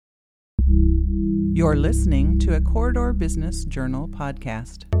You're listening to a Corridor Business Journal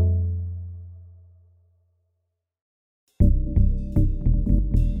podcast.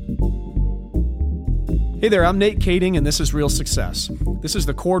 Hey there, I'm Nate Kading, and this is Real Success. This is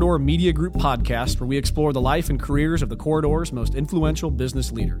the Corridor Media Group podcast where we explore the life and careers of the Corridor's most influential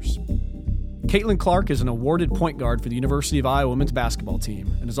business leaders. Caitlin Clark is an awarded point guard for the University of Iowa women's basketball team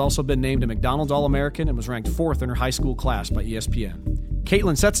and has also been named a McDonald's All-American and was ranked 4th in her high school class by ESPN.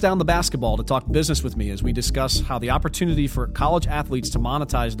 Caitlin sets down the basketball to talk business with me as we discuss how the opportunity for college athletes to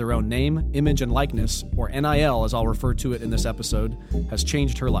monetize their own name, image, and likeness, or NIL as I'll refer to it in this episode, has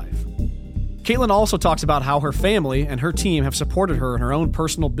changed her life. Caitlin also talks about how her family and her team have supported her in her own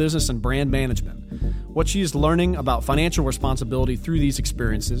personal business and brand management, what she is learning about financial responsibility through these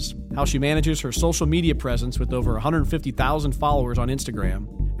experiences, how she manages her social media presence with over 150,000 followers on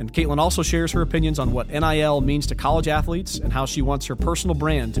Instagram, and Caitlin also shares her opinions on what NIL means to college athletes and how she wants her personal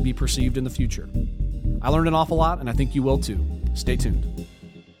brand to be perceived in the future. I learned an awful lot, and I think you will too. Stay tuned.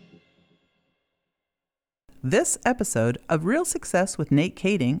 This episode of Real Success with Nate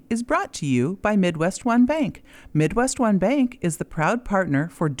Kading is brought to you by Midwest One Bank. Midwest One Bank is the proud partner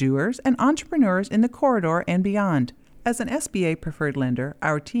for doers and entrepreneurs in the corridor and beyond. As an SBA preferred lender,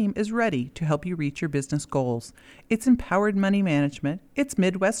 our team is ready to help you reach your business goals. It's empowered money management. It's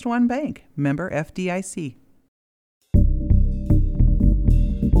Midwest One Bank, member FDIC.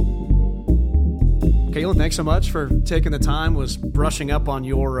 Caitlin, thanks so much for taking the time. Was brushing up on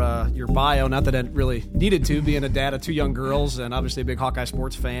your bio, not that I really needed to, being a dad of two young girls and obviously a big Hawkeye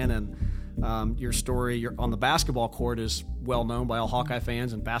sports fan. And your story on the basketball court is well known by all Hawkeye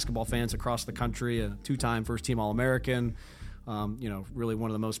fans and basketball fans across the country. A two-time first-team All-American. Really one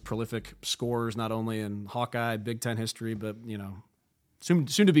of the most prolific scorers, not only in Hawkeye Big Ten history, but soon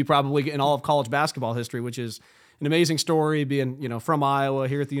to be probably in all of college basketball history, which is an amazing story. Being from Iowa,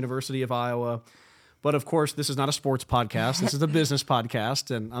 here at the University of Iowa. But of course, this is not a sports podcast. This is a business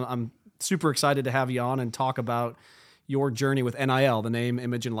podcast, and I'm super excited to have you on and talk about your journey with NIL, the name,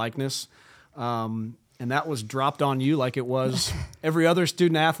 image, and likeness. And that was dropped on you like it was every other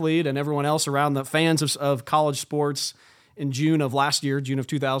student athlete and everyone else around the fans of college sports in June of last year, June of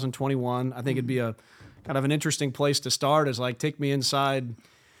 2021. I think it'd be a kind of an interesting place to start, is like take me inside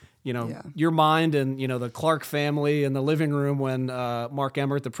your mind and, the Clark family in the living room when Mark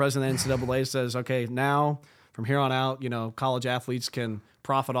Emmert, the president of the NCAA, says, okay, now from here on out, college athletes can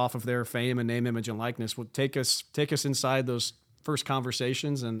profit off of their fame and name, image, and likeness. Well, take us inside those first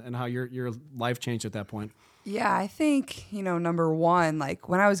conversations and how your life changed at that point. Yeah, I think, number one, like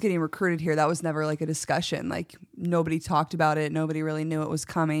when I was getting recruited here, that was never like a discussion. Like nobody talked about it. Nobody really knew it was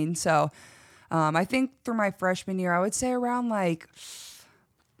coming. So I think through my freshman year, I would say around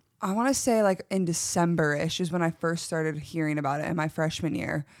I want to say in December-ish is when I first started hearing about it in my freshman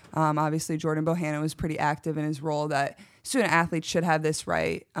year. Obviously, Jordan Bohannon was pretty active in his role that student athletes should have this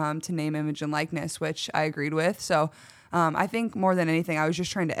right to name, image, and likeness, which I agreed with. So I think more than anything, I was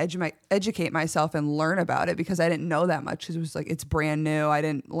just trying to educate myself and learn about it because I didn't know that much because it was it's brand new. I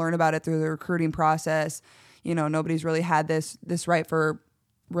didn't learn about it through the recruiting process. Nobody's really had this right for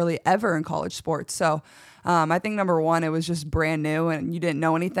really ever in college sports. So I think number one, it was just brand new and you didn't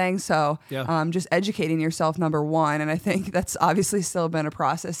know anything. So just educating yourself, number one. And I think that's obviously still been a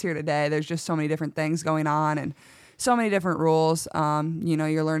process here today. There's just so many different things going on and so many different rules.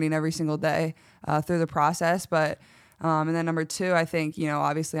 You're learning every single day through the process. But and then number two, I think,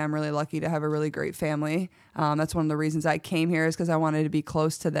 obviously I'm really lucky to have a really great family. That's one of the reasons I came here is because I wanted to be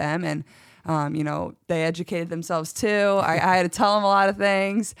close to them. And they educated themselves too. I had to tell them a lot of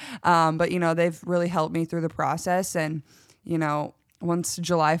things, but they've really helped me through the process. And, once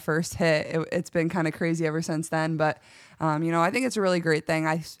July 1st hit, it's been kind of crazy ever since then. But, I think it's a really great thing.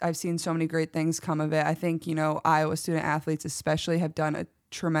 I've seen so many great things come of it. I think, Iowa student athletes especially have done a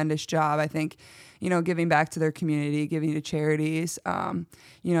tremendous job. I think, giving back to their community, giving to charities,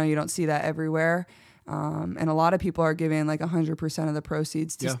 you don't see that everywhere. And a lot of people are giving 100% of the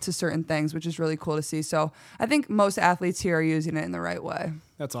proceeds to certain things, which is really cool to see. So I think most athletes here are using it in the right way.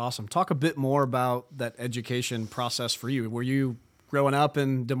 That's awesome. Talk a bit more about that education process for you. Were you growing up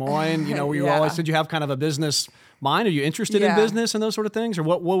in Des Moines? Were you always, did you have kind of a business mind? Are you interested in business and those sort of things? Or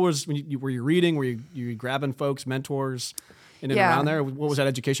what was, were you reading? Were you grabbing folks, mentors? And around there, what was that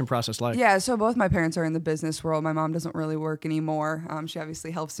education process like? Yeah, so both my parents are in the business world. My mom doesn't really work anymore. She obviously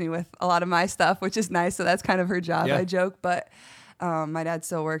helps me with a lot of my stuff, which is nice. So that's kind of her job, I joke. But my dad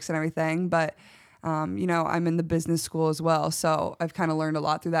still works and everything. But, I'm in the business school as well. So I've kind of learned a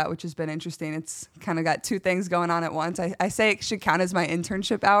lot through that, which has been interesting. It's kind of got two things going on at once. I say it should count as my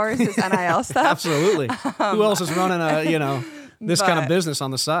internship hours, this NIL stuff. Absolutely. Who else is running this kind of business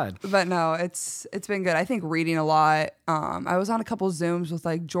on the side. But no, it's been good. I think reading a lot. I was on a couple Zooms with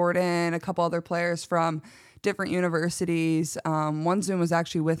like Jordan, a couple other players from different universities. One Zoom was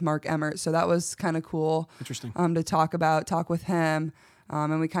actually with Mark Emmert, so that was kind of cool. Interesting. To talk with him.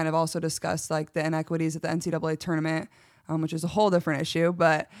 And we kind of also discussed like the inequities at the NCAA tournament, which is a whole different issue.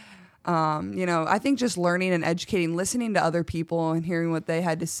 But, I think just learning and educating, listening to other people and hearing what they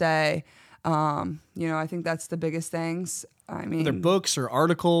had to say, I think that's the biggest things. I mean, are there books or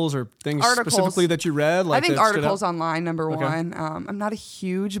articles or things specifically that you read? I think articles online, number one. I'm not a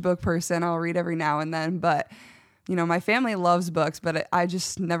huge book person. I'll read every now and then, but my family loves books, but I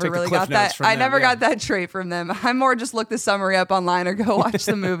just never really got that. I never got that trait from them. I more just look the summary up online or go watch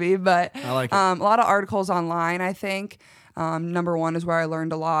the movie. But I like it. A lot of articles online, I think. Number one is where I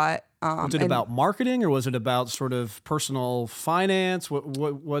learned a lot. Was it about marketing or was it about sort of personal finance?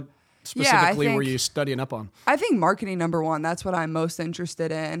 What specifically were you studying up on? I think marketing, number one. That's what I'm most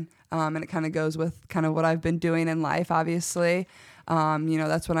interested in. And it kind of goes with kind of what I've been doing in life, obviously.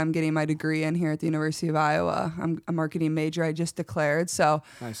 That's what I'm getting my degree in here at the University of Iowa. I'm a marketing major. I just declared. So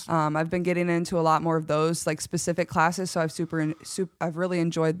nice. I've been getting into a lot more of those like specific classes. So I've really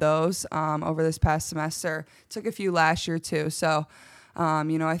enjoyed those over this past semester. Took a few last year too. So,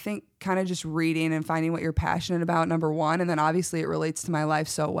 I think kind of just reading and finding what you're passionate about, number one. And then obviously it relates to my life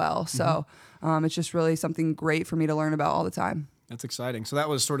so well. So it's just really something great for me to learn about all the time. That's exciting. So that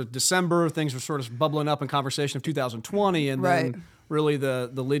was sort of December. Things were sort of bubbling up in conversation of 2020. And then really the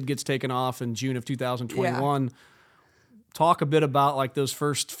lid gets taken off in June of 2021. Yeah. Talk a bit about like those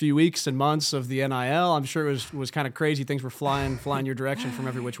first few weeks and months of the NIL. I'm sure it was kind of crazy. Things were flying your direction from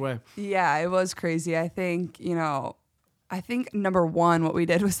every which way. Yeah, it was crazy. I think, number one, what we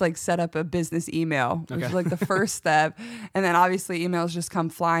did was like set up a business email, which was like the first step. And then obviously emails just come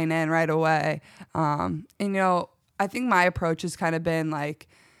flying in right away. I think my approach has kind of been like,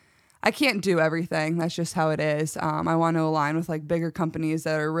 I can't do everything. That's just how it is. I want to align with like bigger companies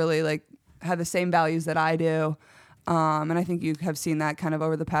that are really like have the same values that I do. And I think you have seen that kind of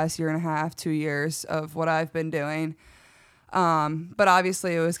over the past year and a half, 2 years of what I've been doing. But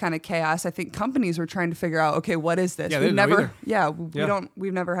obviously it was kind of chaos. I think companies were trying to figure out, okay, what is this? We've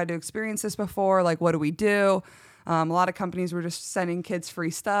never had to experience this before. Like, what do we do? A lot of companies were just sending kids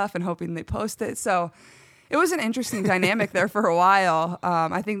free stuff and hoping they post it. So it was an interesting dynamic there for a while.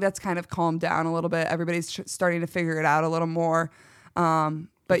 I think that's kind of calmed down a little bit. Everybody's starting to figure it out a little more.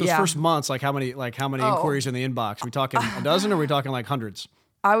 But those first months, how many inquiries in the inbox? Are we talking a dozen or are we talking like hundreds?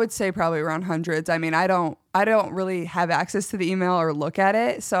 I would say probably around hundreds. I mean, I don't really have access to the email or look at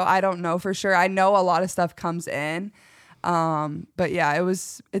it, so I don't know for sure. I know a lot of stuff comes in. But yeah, it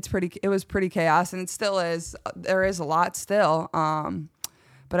was pretty chaos, and it still is. There is a lot still.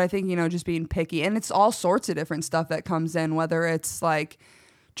 But I think, just being picky, and it's all sorts of different stuff that comes in, whether it's like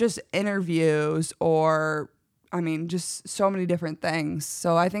just interviews or, just so many different things.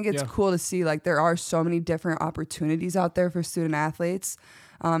 So I think it's cool to see like there are so many different opportunities out there for student athletes.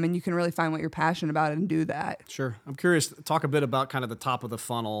 And you can really find what you're passionate about and do that. Sure. I'm curious, talk a bit about kind of the top of the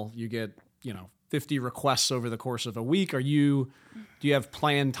funnel. You get, 50 requests over the course of a week. Do you have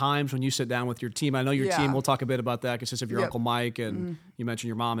planned times when you sit down with your team? I know your team, we'll talk a bit about that, consists of your Uncle Mike, and you mentioned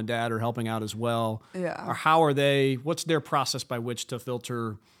your mom and dad are helping out as well. Yeah. Or what's their process by which to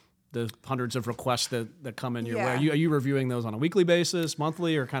filter the hundreds of requests that come in your way? Are you reviewing those on a weekly basis,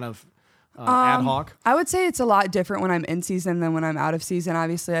 monthly, or kind of ad hoc? I would say it's a lot different when I'm in season than when I'm out of season.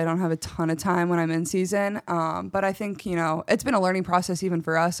 Obviously, I don't have a ton of time when I'm in season. But I think, it's been a learning process even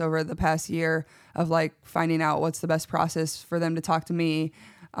for us over the past year of like finding out what's the best process for them to talk to me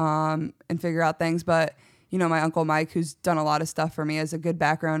and figure out things. But, my Uncle Mike, who's done a lot of stuff for me, has a good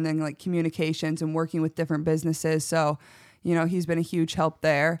background in like communications and working with different businesses. So, he's been a huge help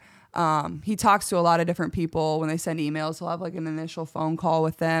there. He talks to a lot of different people when they send emails. He'll have like an initial phone call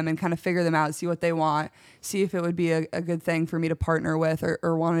with them and kind of figure them out, see what they want, see if it would be a good thing for me to partner with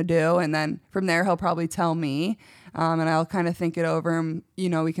or want to do. And then from there, he'll probably tell me, and I'll kind of think it over and,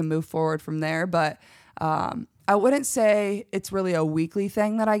 we can move forward from there. But, I wouldn't say it's really a weekly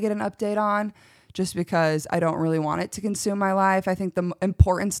thing that I get an update on, just because I don't really want it to consume my life. I think the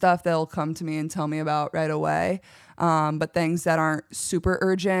important stuff they'll come to me and tell me about right away. But things that aren't super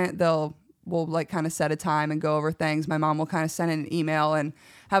urgent, we'll like kind of set a time and go over things. My mom will kind of send an email and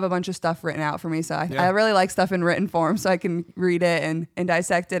have a bunch of stuff written out for me. So I really like stuff in written form so I can read it and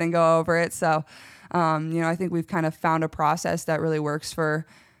dissect it and go over it. So, I think we've kind of found a process that really works for,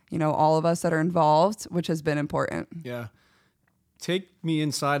 all of us that are involved, which has been important. Yeah. take me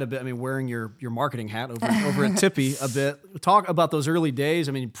inside a bit. I mean, wearing your marketing hat over at Tippy a bit. Talk about those early days.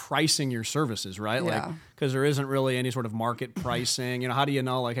 I mean, pricing your services, right? Yeah. Like, because there isn't really any sort of market pricing. You know, how do you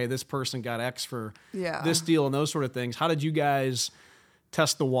know, like, hey, this person got X for this deal and those sort of things? How did you guys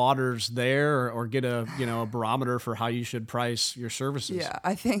test the waters there, or get a barometer for how you should price your services? Yeah,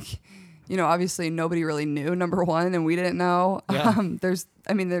 I think, obviously nobody really knew, number one, and we didn't know. Yeah.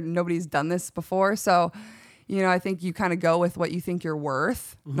 Nobody's done this before. So, I think you kind of go with what you think you're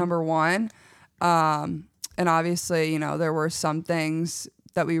worth, number one. And obviously, there were some things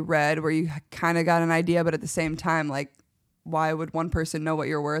that we read where you kind of got an idea, but at the same time, like, why would one person know what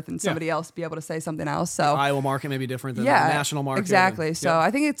you're worth and somebody else be able to say something else? So the Iowa market may be different than the national market. Exactly. So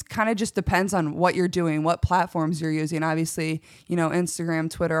I think it's kind of just depends on what you're doing, what platforms you're using. Obviously, Instagram,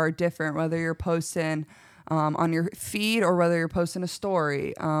 Twitter are different, whether you're posting on your feed or whether you're posting a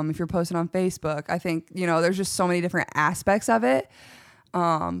story. If you're posting on Facebook, I think, there's just so many different aspects of it.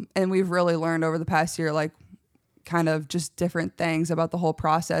 And we've really learned over the past year, like, kind of just different things about the whole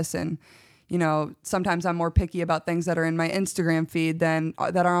process. And, sometimes I'm more picky about things that are in my Instagram feed than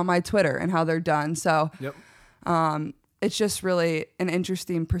that are on my Twitter and how they're done. So it's just really an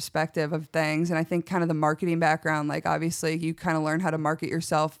interesting perspective of things. And I think kind of the marketing background, like, obviously you kind of learn how to market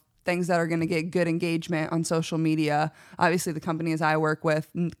yourself, things that are going to get good engagement on social media. Obviously the companies I work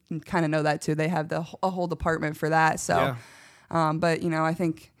with kind of know that too. They have a whole department for that. So, but I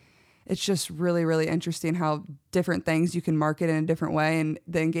think it's just really, really interesting how different things you can market in a different way, and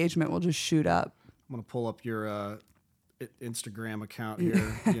the engagement will just shoot up. I'm going to pull up your Instagram account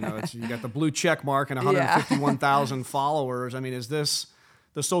here. You got the blue check mark and 151,000 followers. I mean, is this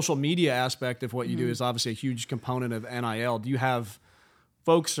the social media aspect of what you do is obviously a huge component of NIL. Do you have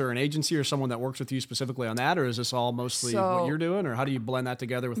folks or an agency or someone that works with you specifically on that, or is this all mostly what you're doing, or how do you blend that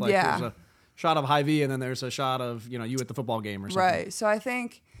together with, like, there's a shot of Hy-Vee and then there's a shot of, you at the football game or something? Right. So I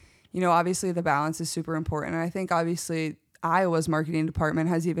think, obviously the balance is super important. And I think obviously Iowa's marketing department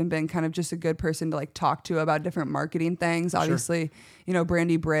has even been kind of just a good person to, like, talk to about different marketing things. Obviously,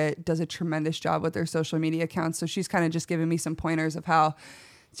 Brandy Britt does a tremendous job with their social media accounts. So she's kind of just giving me some pointers of how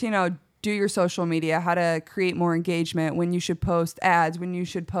to, do your social media, how to create more engagement, when you should post ads, when you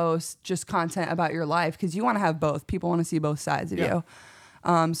should post just content about your life. Cause you want to have both. People want to see both sides of you.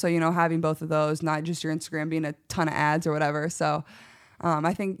 So, having both of those, not just your Instagram being a ton of ads or whatever. So,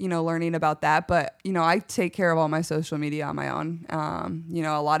 I think, learning about that, but, I take care of all my social media on my own.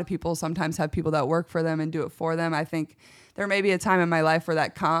 A lot of people sometimes have people that work for them and do it for them. I think there may be a time in my life where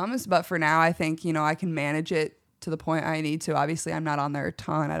that comes, but for now, I think, I can manage it to the point I need to. Obviously, I'm not on there a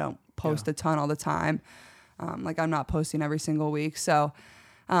ton. I don't post a ton all the time. I'm not posting every single week. So,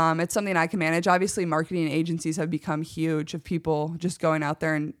 it's something I can manage. Obviously, marketing agencies have become huge, of people just going out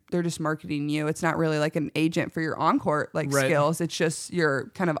there and they're just marketing you. It's not really like an agent for your on-court skills. It's just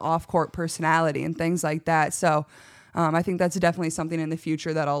your kind of off-court personality and things like that. So I think that's definitely something in the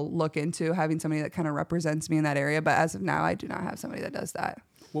future that I'll look into, having somebody that kind of represents me in that area. But as of now, I do not have somebody that does that.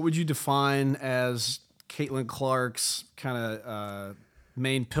 What would you define as Caitlin Clark's kind of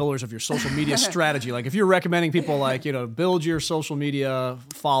main pillars of your social media strategy? Like, if you're recommending people, like, build your social media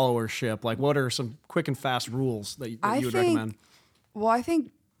followership, like, what are some quick and fast rules that you would recommend? Well, I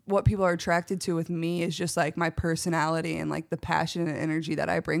think what people are attracted to with me is just, like, my personality and, like, the passion and energy that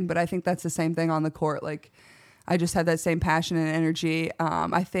I bring. But I think that's the same thing on the court. Like, I just have that same passion and energy.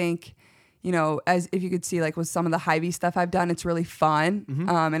 I think, as if you could see, like, with some of the Hy-Vee stuff I've done, it's really fun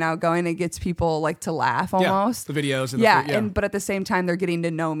and outgoing. It gets people, like, to laugh almost. The videos. And but at the same time, they're getting to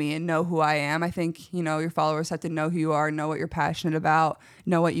know me and know who I am. I think, your followers have to know who you are, know what you're passionate about,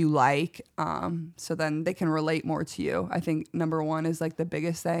 know what you like. So then they can relate more to you. I think number one is, like, the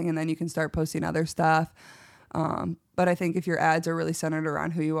biggest thing. And then you can start posting other stuff. But I think if your ads are really centered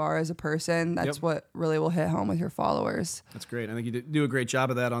around who you are as a person, that's what really will hit home with your followers. That's great. I think you do a great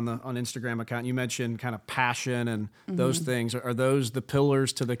job of that on Instagram account. You mentioned kind of passion and those things. Are those the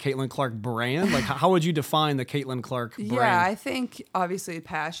pillars to the Caitlin Clark brand? Like, how would you define the Caitlin Clark brand? Yeah, I think obviously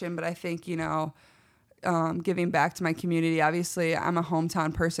passion, but I think, giving back to my community. Obviously, I'm a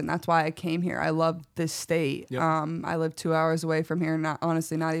hometown person. That's why I came here. I love this state. I live 2 hours away from here, not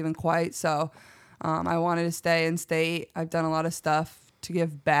even quite. So I wanted to stay in state. I've done a lot of stuff to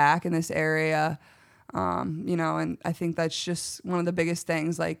give back in this area, and I think that's just one of the biggest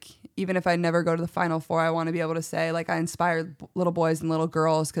things. Like, even if I never go to the Final Four, I want to be able to say, like, I inspired little boys and little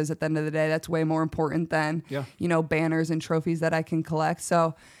girls, because at the end of the day, that's way more important than, banners and trophies that I can collect.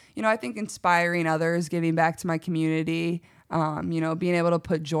 So, I think inspiring others, giving back to my community, being able to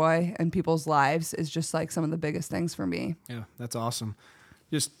put joy in people's lives is just, like, some of the biggest things for me. Yeah, that's awesome.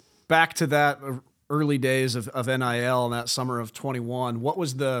 Just back to that early days of NIL in that summer of 21, what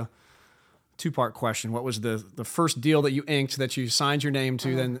was the two-part question? What was the first deal that you inked, that you signed your name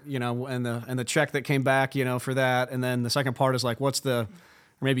to, then, you know, and the check that came back, you know, for that? And then the second part is like, or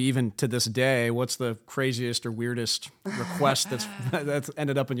maybe even to this day, what's the craziest or weirdest request that's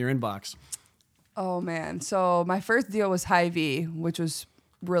ended up in your inbox? Oh man. So my first deal was Hy-Vee, which was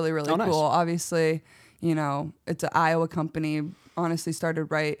really, really cool. Nice. Obviously, you know, it's an Iowa company, honestly started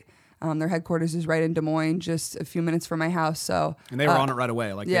right. Their headquarters is right in Des Moines, just a few minutes from my house. So, and they were on it right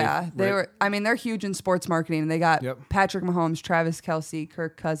away. Like, they were. I mean, they're huge in sports marketing. They got Patrick Mahomes, Travis Kelce,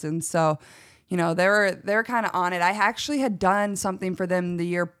 Kirk Cousins. So, you know, they were kind of on it. I actually had done something for them the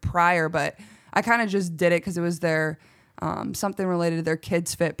year prior, but I kind of just did it because it was their something related to their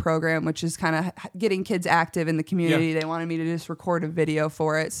Kids Fit program, which is kind of getting kids active in the community. They wanted me to just record a video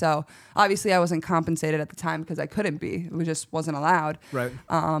for it. So obviously I wasn't compensated at the time because I couldn't be. It just wasn't allowed. Right.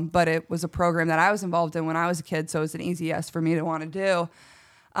 But it was a program that I was involved in when I was a kid, so it was an easy yes for me to want to do.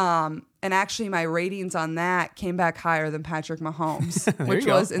 And actually my ratings on that came back higher than Patrick Mahomes, which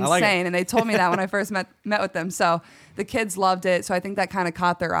was insane. Like, and they told me that when I first met with them. So the kids loved it. So I think that kind of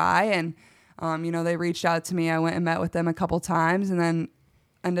caught their eye, and you know, they reached out to me. I went and met with them a couple times and then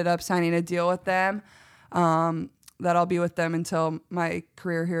ended up signing a deal with them that I'll be with them until my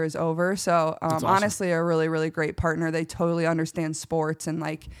career here is over. So awesome. Honestly, a really, really great partner. They totally understand sports and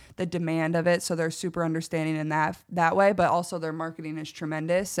like the demand of it. So they're super understanding in that way, but also their marketing is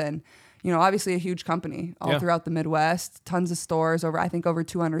tremendous. And, you know, obviously a huge company all throughout the Midwest, tons of stores, over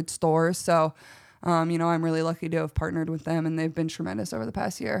 200 stores. So, you know, I'm really lucky to have partnered with them, and they've been tremendous over the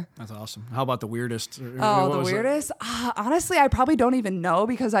past year. That's awesome. How about the weirdest? Oh, the weirdest? Honestly, I probably don't even know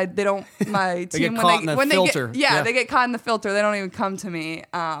because they don't. My they team get caught in the filter. They get caught in the filter. They don't even come to me.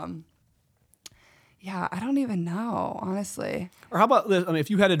 Yeah, I don't even know, honestly. Or how about this? I mean,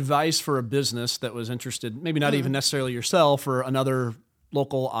 if you had advice for a business that was interested, maybe not even necessarily yourself, or another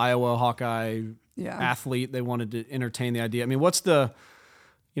local Iowa Hawkeye athlete, they wanted to entertain the idea. I mean, what's the,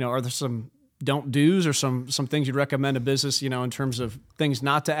 you know, are there some don't do's or some things you'd recommend a business, you know, in terms of things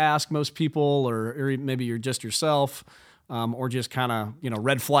not to ask most people, or maybe you're just yourself, or just kind of, you know,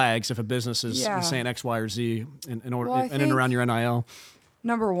 red flags if a business is saying X, Y, or Z in order in and around your NIL?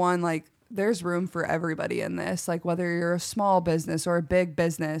 Number one, like, there's room for everybody in this. Like, whether you're a small business or a big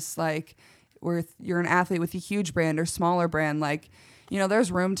business, like you're an athlete with a huge brand or smaller brand, like, you know,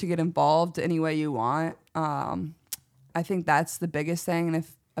 there's room to get involved any way you want. I think that's the biggest thing. And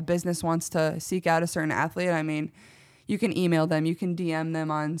if a business wants to seek out a certain athlete, I mean, you can email them, you can DM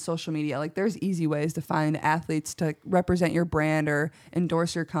them on social media. Like, there's easy ways to find athletes to represent your brand or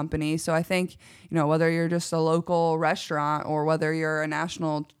endorse your company. So I think, you know, whether you're just a local restaurant or whether you're a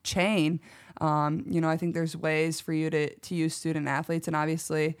national chain, you know, I think there's ways for you to use student athletes. And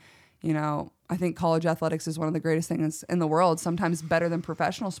obviously, you know, I think college athletics is one of the greatest things in the world, sometimes better than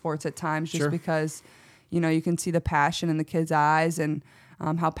professional sports at times, just because, you know, you can see the passion in the kids' eyes and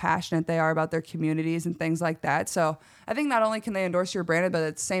how passionate they are about their communities and things like that. So I think not only can they endorse your brand, but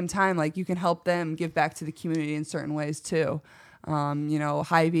at the same time, like, you can help them give back to the community in certain ways too. You know,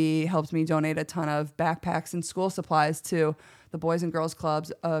 Hy-Vee helped me donate a ton of backpacks and school supplies to the Boys and Girls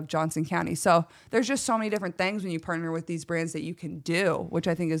Clubs of Johnson County. So there's just so many different things when you partner with these brands that you can do, which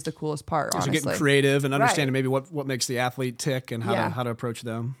I think is the coolest part, honestly. So getting creative and understanding maybe what makes the athlete tick and how to approach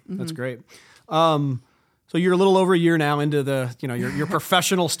them. Mm-hmm. That's great. So you're a little over a year now into the, you know, your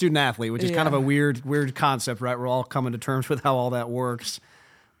professional student athlete, which is kind of a weird concept, right? We're all coming to terms with how all that works.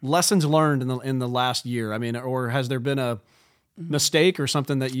 Lessons learned in the last year. I mean, or has there been a mistake or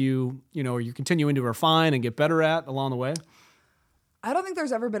something that you continuing to refine and get better at along the way? I don't think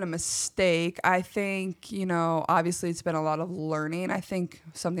there's ever been a mistake. I think, you know, obviously it's been a lot of learning. I think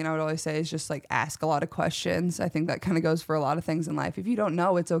something I would always say is just like ask a lot of questions. I think that kind of goes for a lot of things in life. If you don't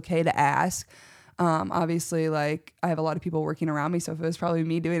know, it's okay to ask. Obviously, like, I have a lot of people working around me, so if it was probably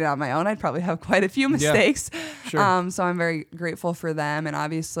me doing it on my own, I'd probably have quite a few mistakes. Yeah, sure. So I'm very grateful for them. And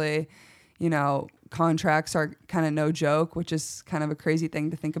obviously, you know, contracts are kind of no joke, which is kind of a crazy thing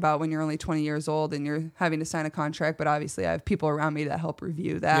to think about when you're only 20 years old and you're having to sign a contract. But obviously I have people around me that help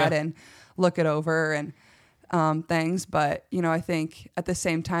review that and look it over and things. But, you know, I think at the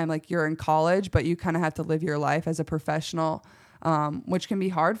same time, like, you're in college, but you kind of have to live your life as a professional, which can be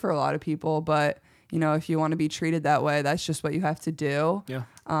hard for a lot of people. But, you know, if you want to be treated that way, that's just what you have to do. Yeah.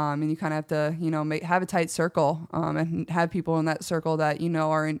 And you kind of have to, you know, have a tight circle and have people in that circle that, you know,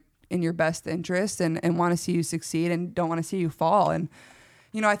 are in your best interest and want to see you succeed and don't want to see you fall. And,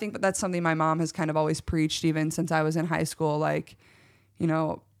 you know, I think that's something my mom has kind of always preached even since I was in high school. Like, you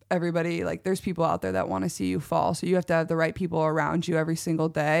know, everybody, like there's people out there that want to see you fall. So you have to have the right people around you every single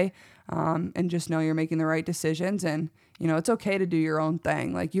day, and just know you're making the right decisions. And, you know, it's okay to do your own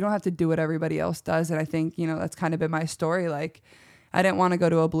thing. Like, you don't have to do what everybody else does. And I think, you know, that's kind of been my story. Like, I didn't want to go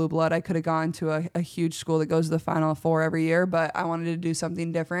to a blue blood. I could have gone to a huge school that goes to the Final Four every year, but I wanted to do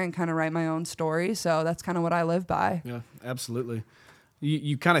something different and kind of write my own story. So that's kind of what I live by. Yeah, absolutely.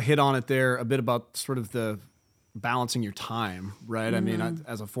 You kind of hit on it there a bit about sort of the balancing your time, right? I mean,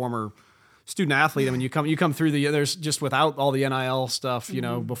 as a former student athlete, I mean, you come through there's just without all the NIL stuff, you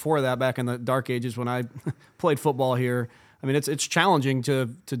know, before that, back in the dark ages when I played football here, I mean, it's challenging to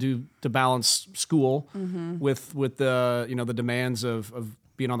balance school with the, you know, the demands of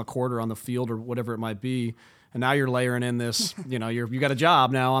being on the court or on the field or whatever it might be. And now you're layering in this, you know, you got a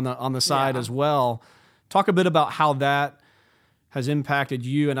job now on the side as well. Talk a bit about how that has impacted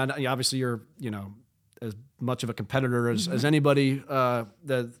you. And obviously you're, you know, as much of a competitor as anybody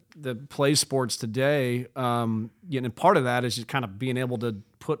that plays sports today. And part of that is just kind of being able to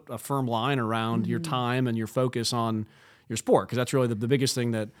put a firm line around your time and your focus on your sport, because that's really the biggest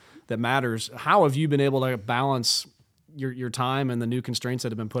thing that matters. How have you been able to balance your time and the new constraints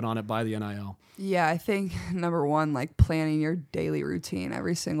that have been put on it by the NIL? Yeah, I think number one, like planning your daily routine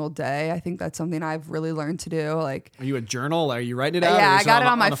every single day. I think that's something I've really learned to do. Like, are you a journal? Are you writing it out? Yeah, I got it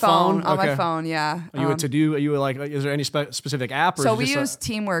on my phone. On Okay. my phone, yeah. Are you a to-do? Are you like? Is there any specific app? Or So is it we just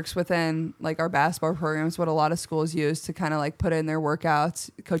use Teamworks within like our basketball programs. What a lot of schools use to kind of like put in their workouts.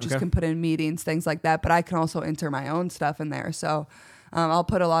 Coaches can put in meetings, things like that. But I can also enter my own stuff in there. So. I'll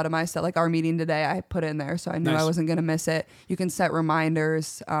put a lot of my stuff, like our meeting today, I put in there, so I knew I wasn't going to miss it. You can set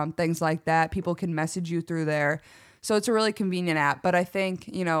reminders, things like that. People can message you through there. So it's a really convenient app. But I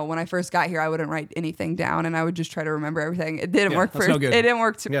think, you know, when I first got here, I wouldn't write anything down, and I would just try to remember everything. It didn't work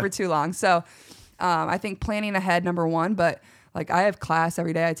for too long. So I think planning ahead, number one. But like, I have class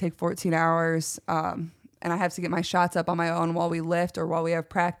every day. I take 14 hours, and I have to get my shots up on my own while we lift or while we have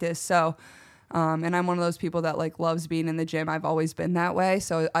practice. So. And I'm one of those people that like loves being in the gym. I've always been that way.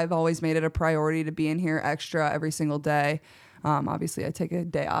 So I've always made it a priority to be in here extra every single day. Obviously I take a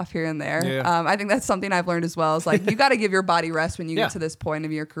day off here and there. Yeah. I think that's something I've learned as well, is like, you got to give your body rest when you get to this point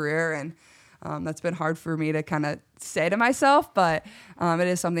of your career. And that's been hard for me to kind of say to myself, but it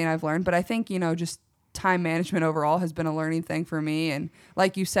is something I've learned. But I think, you know, just time management overall has been a learning thing for me. And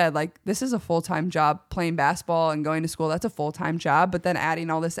like you said, like, this is a full-time job. Playing basketball and going to school, that's a full-time job. But then adding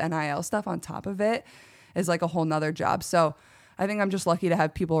all this NIL stuff on top of it is like a whole nother job. So I think I'm just lucky to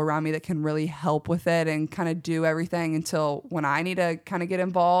have people around me that can really help with it and kind of do everything until when I need to kind of get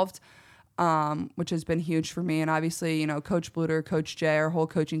involved, which has been huge for me. And obviously, you know, Coach Bluter, Coach Jay, our whole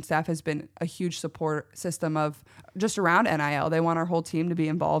coaching staff has been a huge support system of just around NIL. They want our whole team to be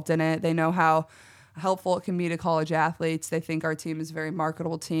involved in it. They know how helpful it can be to college athletes. They think our team is a very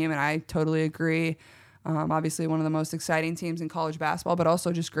marketable team, and I totally agree. Obviously one of the most exciting teams in college basketball, but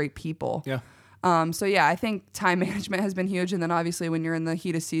also just great people. Yeah. So yeah, I think time management has been huge. And then obviously when you're in the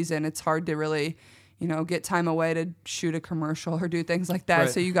heat of season, it's hard to really, you know, get time away to shoot a commercial or do things like that. Right.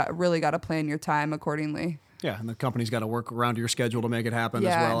 So you really got to plan your time accordingly. Yeah, and the company's got to work around your schedule to make it happen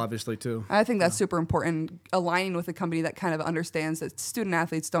as well, obviously, too. I think that's super important, aligning with a company that kind of understands that student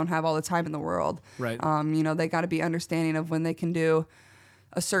athletes don't have all the time in the world. Right. You know, they got to be understanding of when they can do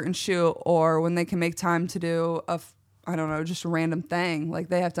a certain shoot or when they can make time to do just a random thing. Like,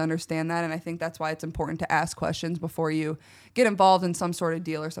 they have to understand that, and I think that's why it's important to ask questions before you get involved in some sort of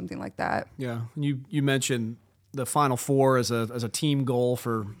deal or something like that. Yeah, you mentioned the Final Four as a team goal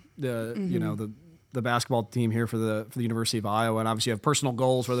for the you know the basketball team here for the University of Iowa, and obviously you have personal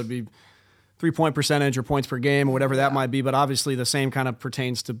goals, whether it be 3-point percentage or points per game or whatever that might be. But obviously the same kind of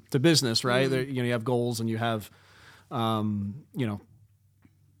pertains to business, right? There, you know, you have goals and you have you know,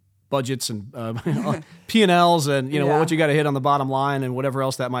 budgets and P&Ls and, you know, what you got to hit on the bottom line and whatever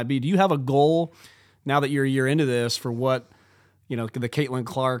else that might be. Do you have a goal now that you're a year into this for what, you know, the Caitlin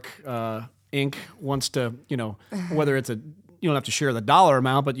Clark Inc. wants to, you know, whether it's you don't have to share the dollar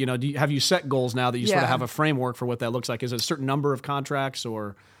amount, but, you know, have you set goals now that you sort of have a framework for what that looks like? Is it a certain number of contracts,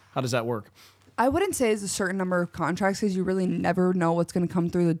 or how does that work? I wouldn't say it's a certain number of contracts, because you really never know what's going to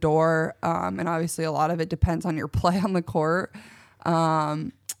come through the door. And obviously a lot of it depends on your play on the court,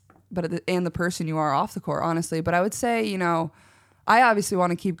 and the person you are off the court, honestly. But I would say, you know, I obviously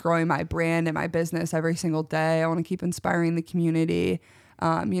want to keep growing my brand and my business every single day. I want to keep inspiring the community.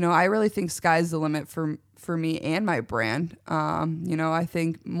 You know, I really think sky's the limit for me and my brand. You know, I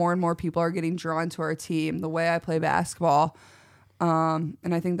think more and more people are getting drawn to our team, the way I play basketball. And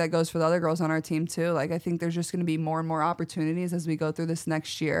I think that goes for the other girls on our team too. Like, I think there's just going to be more and more opportunities as we go through this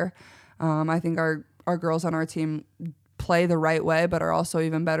next year. I think our girls on our team play the right way, but are also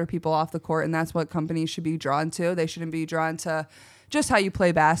even better people off the court. And that's what companies should be drawn to. They shouldn't be drawn to just how you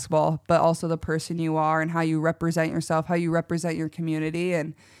play basketball, but also the person you are and how you represent yourself, how you represent your community.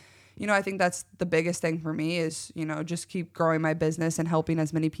 And, I think that's the biggest thing for me is, just keep growing my business and helping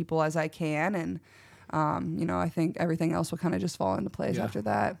as many people as I can. And, I think everything else will kind of just fall into place after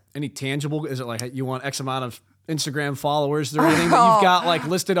that. Any tangible? Is it like you want X amount of Instagram followers or anything that you've got like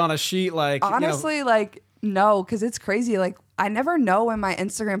listed on a sheet? Like honestly, like no, because it's crazy. Like I never know when my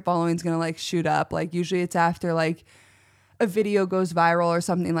Instagram following is gonna like shoot up. Like usually it's after like a video goes viral or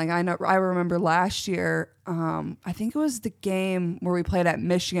something. Like I remember last year, I think it was the game where we played at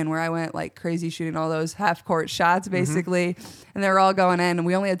Michigan where I went like crazy shooting all those half court shots basically, and they were all going in, and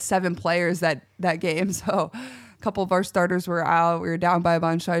we only had 7 players that game, so a couple of our starters were out. We were down by a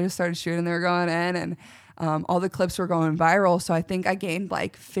bunch, so I just started shooting. They were going in, and all the clips were going viral. So I think I gained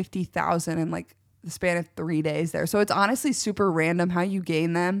like 50,000 in like the span of 3 days there. So it's honestly super random how you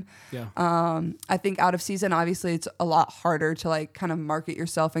gain them. Yeah. I think out of season, obviously it's a lot harder to like kind of market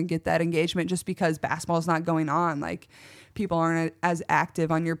yourself and get that engagement just because basketball is not going on. Like people aren't as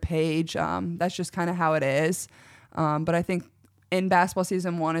active on your page. That's just kind of how it is. But I think in basketball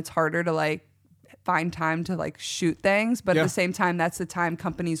season 1, it's harder to like find time to like shoot things, but at the same time, that's the time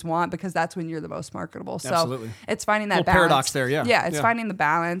companies want because that's when you're the most marketable. So Absolutely. It's finding that little balance. Paradox there, yeah. Yeah, it's finding the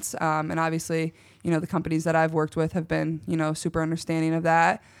balance. And obviously, the companies that I've worked with have been, super understanding of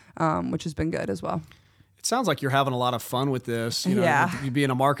that, which has been good as well. It sounds like you're having a lot of fun with this. You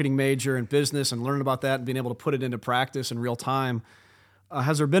being a marketing major in business and learning about that and being able to put it into practice in real time.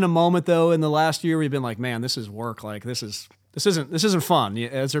 Has there been a moment though in the last year where you've been like, man, this is work. Like this isn't fun.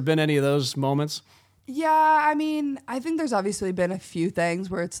 Has there been any of those moments? Yeah, I mean, I think there's obviously been a few things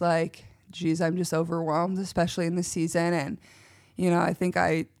where it's like, geez, I'm just overwhelmed, especially in the season. And, I think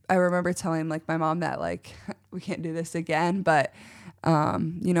I remember telling like my mom that like, we can't do this again. But, I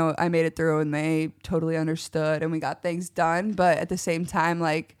made it through and they totally understood and we got things done. But at the same time,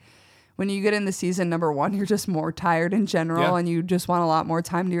 like when you get in the season, number one, you're just more tired in general and you just want a lot more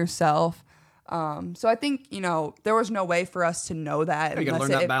time to yourself. So I think, there was no way for us to know that. You gotta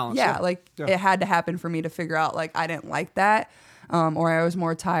learn that balance. It had to happen for me to figure out like I didn't like that, or I was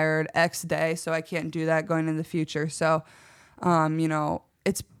more tired X day, so I can't do that going in the future. So,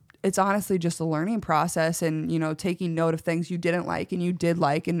 it's honestly just a learning process and, taking note of things you didn't like and you did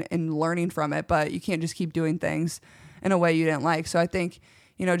like and learning from it, but you can't just keep doing things in a way you didn't like. So I think,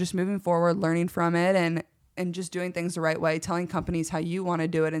 just moving forward, learning from it and just doing things the right way, telling companies how you want to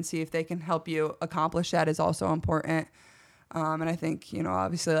do it and see if they can help you accomplish that is also important. And I think,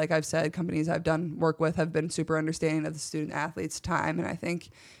 obviously, like I've said, companies I've done work with have been super understanding of the student athlete's time. And I think,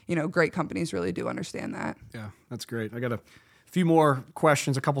 great companies really do understand that. Yeah, that's great. I got a few more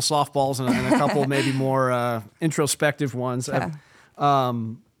questions, a couple softballs and a couple maybe more introspective ones. Yeah.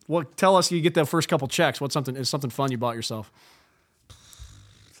 Tell us, you get the first couple checks. Is something fun you bought yourself?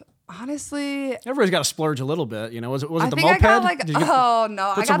 Honestly, everybody's got to splurge a little bit. Was it the moped? I got like, no, I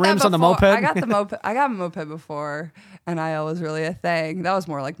got some rims that on the moped. I got the moped. I got a moped before, and NIL was really a thing. That was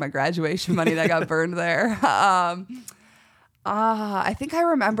more like my graduation money that got burned there. I think I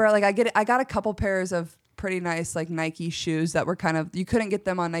remember like I got a couple pairs of pretty nice like Nike shoes that were you couldn't get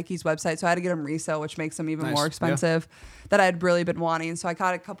them on Nike's website, so I had to get them resale, which makes them even more expensive. That I had really been wanting. So I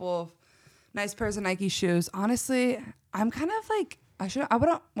got a couple of nice pairs of Nike shoes. Honestly, I'm kind of like. I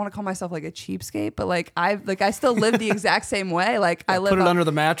wouldn't want to call myself like a cheapskate, but like I still live the exact same way. Like I live put it under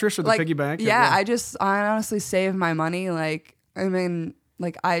the mattress or the piggy bank. Yeah, I honestly save my money. Like I mean,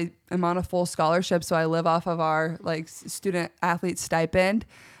 like I am on a full scholarship, so I live off of our like student athlete stipend.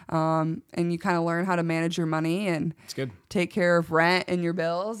 And you kind of learn how to manage your money and take care of rent and your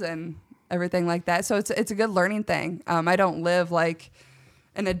bills and everything like that. So it's a good learning thing. I don't live like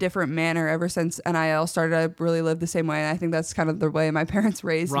in a different manner ever since NIL started. I really lived the same way. And I think that's kind of the way my parents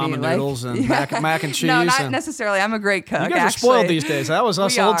raised me. Ramen noodles and mac and cheese. No, not necessarily. I'm a great cook. You guys are spoiled these days. That was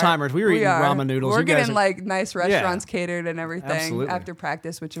us old timers. We were eating ramen noodles. We're getting like nice restaurants catered and everything after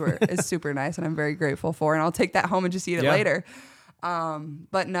practice, which is super nice. And I'm very grateful for. And I'll take that home and just eat it later.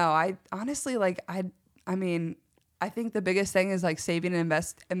 But no, I honestly I mean, I think the biggest thing is like saving and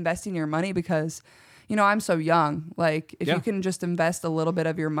investing your money because I'm so young. Like, if you can just invest a little bit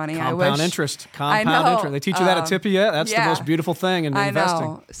of your money, Compound interest. They teach you that at Tippy yet? That's the most beautiful thing in investing. I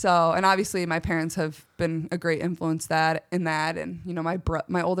know. So, and obviously my parents have been a great influence in that. And, you know,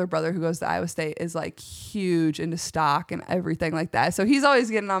 my older brother who goes to Iowa State is like huge into stock and everything like that. So he's always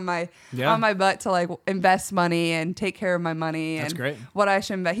getting on my butt to like invest money and take care of my money. That's and great. What I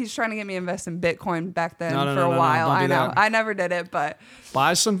should invest. He's trying to get me to invest in Bitcoin back then No, for a while. don't do I know. that. I never did it, but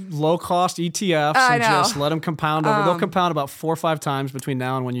Buy some low cost ETFs and just let them compound over. They'll compound about 4 or 5 times between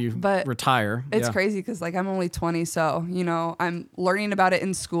now and when you retire. It's crazy because like I'm only 20, so you know I'm learning about it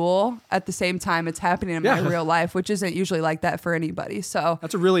in school at the same time it's happening in my real life, which isn't usually like that for anybody. So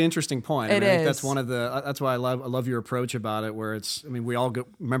that's a really interesting point. It I think is. that's one of the. That's why I love your approach about it. Where it's, I mean, we all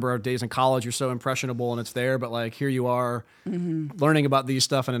remember our days in college. You're so impressionable and it's there, but like here you are learning about these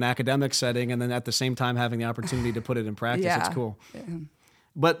stuff in an academic setting, and then at the same time having the opportunity to put it in practice. Yeah. It's cool. Yeah.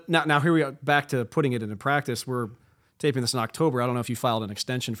 But now here we are back to putting it into practice. We're taping this in October. I don't know if you filed an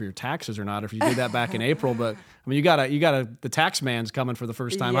extension for your taxes or not, or if you did that back in April, but I mean, you got the tax man's coming for the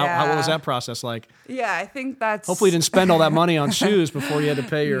first time. Yeah. What was that process like? Yeah, I think that's Hopefully you didn't spend all that money on shoes before you had to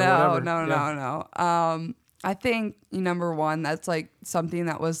pay your whatever. No. I think number one, that's like something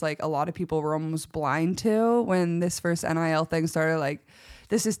that was like a lot of people were almost blind to when this first NIL thing started. Like,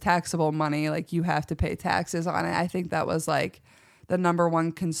 this is taxable money. Like, you have to pay taxes on it. I think that was like the number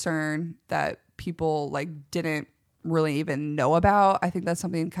one concern that people like didn't really even know about. I think that's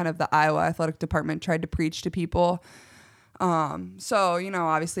something kind of the Iowa athletic department tried to preach to people. So, you know,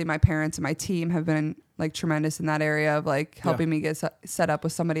 obviously my parents and my team have been like tremendous in that area of like helping me get set up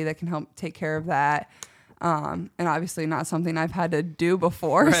with somebody that can help take care of that. And obviously not something I've had to do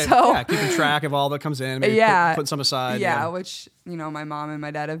before. Right. So yeah, keeping track of all that comes in, maybe put some aside. Yeah, which, you know, my mom and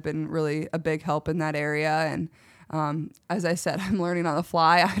my dad have been really a big help in that area. And as I said, I'm learning on the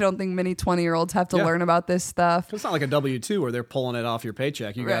fly. I don't think many 20-year-olds have to learn about this stuff. It's not like a W-2 where they're pulling it off your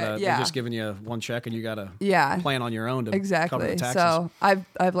paycheck. You gotta, they're just giving you one check and you gotta plan on your own to cover the taxes. So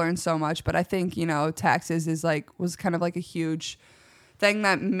I've learned so much, but I think, you know, taxes was kind of like a huge thing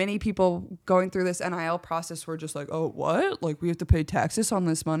that many people going through this NIL process were just like, oh, what? Like, we have to pay taxes on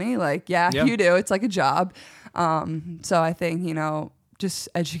this money? Like, yeah. You do. It's like a job. So I think, you know, just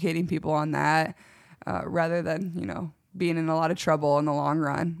educating people on that rather than, you know, being in a lot of trouble in the long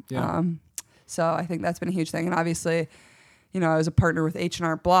run. Yeah. So I think that's been a huge thing. And obviously, you know, I was a partner with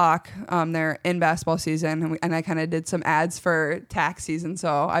H&R Block there in basketball season, and I kind of did some ads for tax season.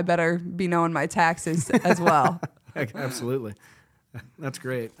 So I better be knowing my taxes as well. Absolutely. That's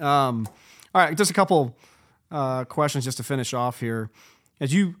great. All right, just a couple questions just to finish off here.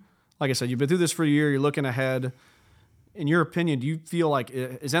 As you, like I said, you've been through this for a year, you're looking ahead. In your opinion, do you feel like,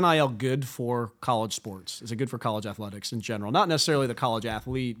 is NIL good for college sports? Is it good for college athletics in general? Not necessarily the college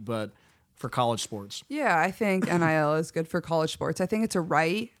athlete, but for college sports. Yeah, I think NIL is good for college sports. I think it's a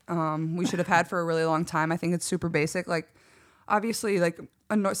right we should have had for a really long time. I think it's super basic. Like, obviously, like,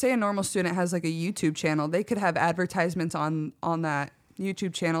 say a normal student has like a YouTube channel, they could have advertisements on that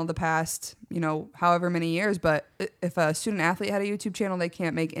YouTube channel the past, you know, however many years. But if a student athlete had a YouTube channel, they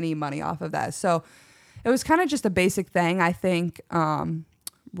can't make any money off of that. So it was kind of just a basic thing. I think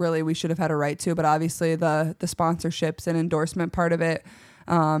really we should have had a right to, but obviously the sponsorships and endorsement part of it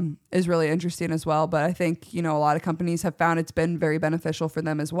is really interesting as well. But I think, you know, a lot of companies have found it's been very beneficial for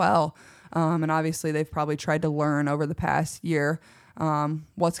them as well. And obviously they've probably tried to learn over the past year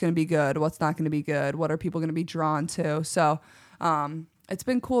what's going to be good, what's not going to be good, what are people going to be drawn to. So it's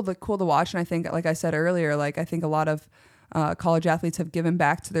been cool to watch. And I think, like I said earlier, like I think a lot of college athletes have given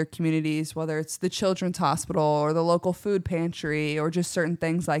back to their communities, whether it's the children's hospital or the local food pantry or just certain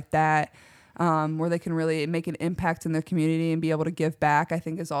things like that, where they can really make an impact in their community and be able to give back, I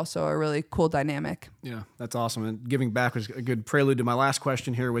think is also a really cool dynamic. Yeah, that's awesome. And giving back was a good prelude to my last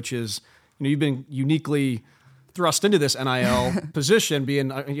question here, which is, you know, you've been uniquely thrust into this NIL position,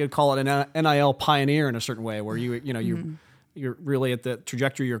 being, you'd call it an NIL pioneer in a certain way, where you're really at the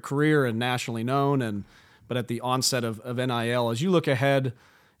trajectory of your career and nationally known, but at the onset of NIL. As you look ahead,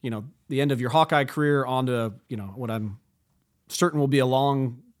 you know, the end of your Hawkeye career onto, you know, what I'm certain will be a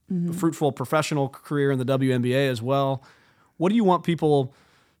long, fruitful professional career in the WNBA as well. What do you want people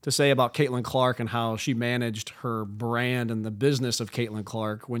to say about Caitlin Clark and how she managed her brand and the business of Caitlin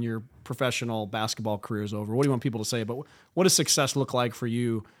Clark when your professional basketball career is over? What do you want people to say about what does success look like for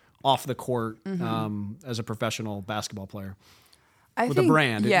you off the court as a professional basketball player? I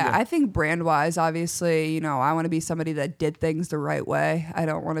think brand-wise, obviously, you know, I want to be somebody that did things the right way. I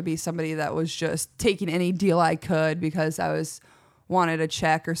don't want to be somebody that was just taking any deal I could because I wanted a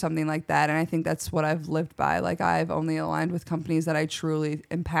check or something like that. And I think that's what I've lived by. Like, I've only aligned with companies that I truly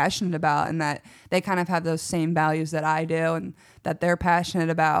am passionate about and that they kind of have those same values that I do and that they're passionate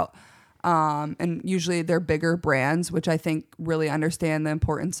about. And usually they're bigger brands, which I think really understand the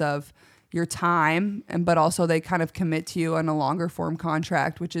importance of, your time, but also they kind of commit to you on a longer form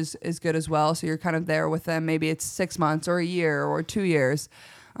contract, which is good as well. So you're kind of there with them. Maybe it's 6 months or a year or 2 years,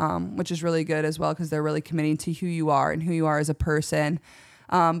 which is really good as well because they're really committing to who you are and who you are as a person.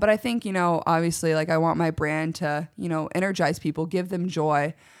 But I think, obviously, like I want my brand to, energize people, give them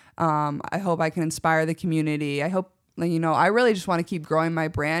joy. I hope I can inspire the community. I hope, I really just want to keep growing my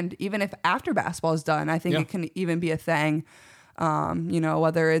brand, even if after basketball is done. I think it can even be a thing.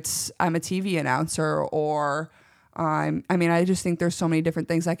 Whether it's I'm a TV announcer or I just think there's so many different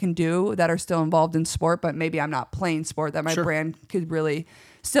things I can do that are still involved in sport, but maybe I'm not playing sport, that my brand could really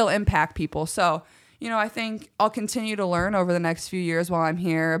still impact people. So, I think I'll continue to learn over the next few years while I'm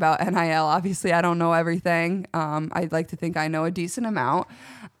here about NIL. Obviously, I don't know everything. I'd like to think I know a decent amount.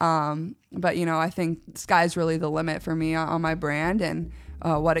 But, I think the sky's really the limit for me on my brand and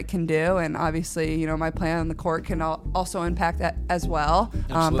what it can do. And obviously, my plan on the court can also impact that as well.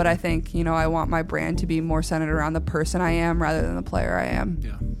 But I think, I want my brand to be more centered around the person I am rather than the player I am.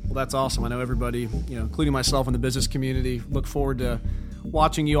 Yeah. Well, that's awesome. I know everybody, including myself in the business community, look forward to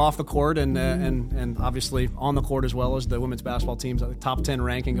watching you off the court and obviously on the court as well as the women's basketball team's top 10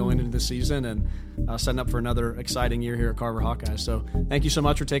 ranking going into the season and setting up for another exciting year here at Carver Hawkeyes. So thank you so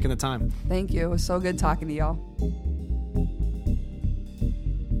much for taking the time. Thank you. It was so good talking to y'all.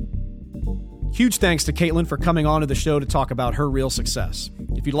 Huge thanks to Caitlin for coming on to the show to talk about her real success.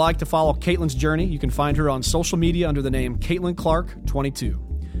 If you'd like to follow Caitlin's journey, you can find her on social media under the name Caitlin Clark 22.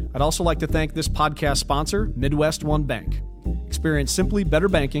 I'd also like to thank this podcast sponsor, Midwest One Bank. Experience simply better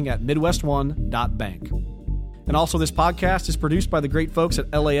banking at MidwestOne.bank. And also, this podcast is produced by the great folks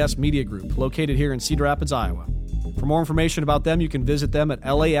at LAS Media Group, located here in Cedar Rapids, Iowa. For more information about them, you can visit them at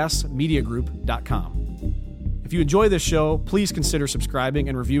lasmediagroup.com. If you enjoy this show, please consider subscribing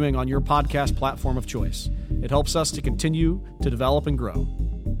and reviewing on your podcast platform of choice. It helps us to continue to develop and grow.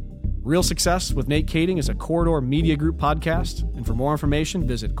 Real Success with Nate Kading is a Corridor Media Group podcast, and for more information,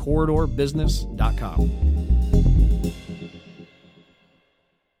 visit corridorbusiness.com.